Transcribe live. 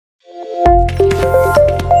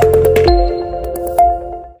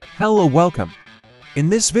Hello, welcome. In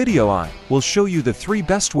this video I will show you the 3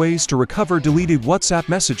 best ways to recover deleted WhatsApp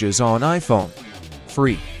messages on iPhone.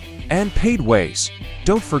 Free and paid ways.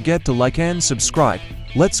 Don't forget to like and subscribe.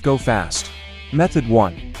 Let's go fast. Method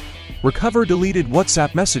 1. Recover deleted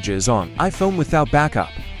WhatsApp messages on iPhone without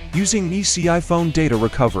backup, using Easy iPhone Data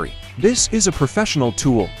Recovery. This is a professional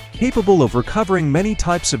tool capable of recovering many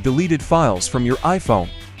types of deleted files from your iPhone,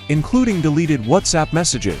 including deleted WhatsApp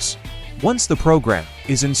messages. Once the program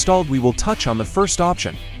is installed, we will touch on the first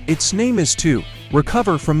option. Its name is to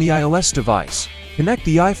recover from the iOS device. Connect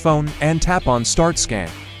the iPhone and tap on Start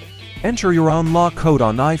Scan. Enter your unlock code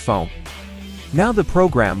on iPhone. Now the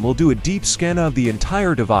program will do a deep scan of the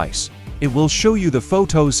entire device. It will show you the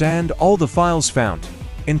photos and all the files found,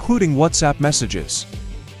 including WhatsApp messages.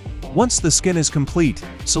 Once the scan is complete,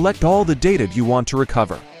 select all the data you want to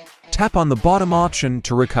recover. Tap on the bottom option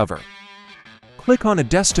to recover. Click on a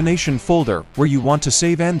destination folder where you want to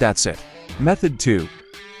save, and that's it. Method 2.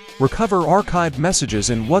 Recover archived messages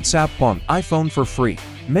in WhatsApp on iPhone for free.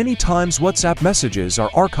 Many times WhatsApp messages are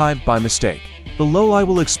archived by mistake. Below I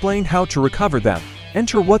will explain how to recover them.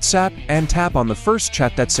 Enter WhatsApp and tap on the first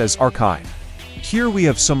chat that says Archive. Here we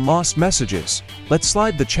have some lost messages. Let's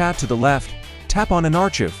slide the chat to the left, tap on an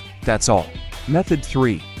archive, that's all. Method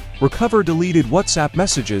 3. Recover deleted WhatsApp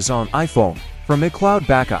messages on iPhone from iCloud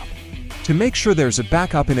backup. To make sure there's a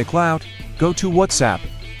backup in iCloud, go to WhatsApp,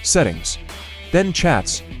 Settings, then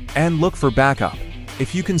Chats, and look for Backup.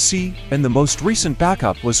 If you can see, and the most recent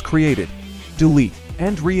backup was created, delete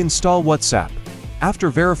and reinstall WhatsApp.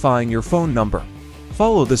 After verifying your phone number,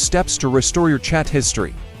 follow the steps to restore your chat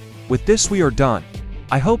history. With this we are done.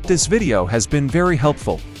 I hope this video has been very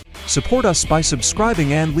helpful. Support us by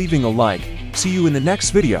subscribing and leaving a like. See you in the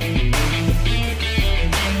next video.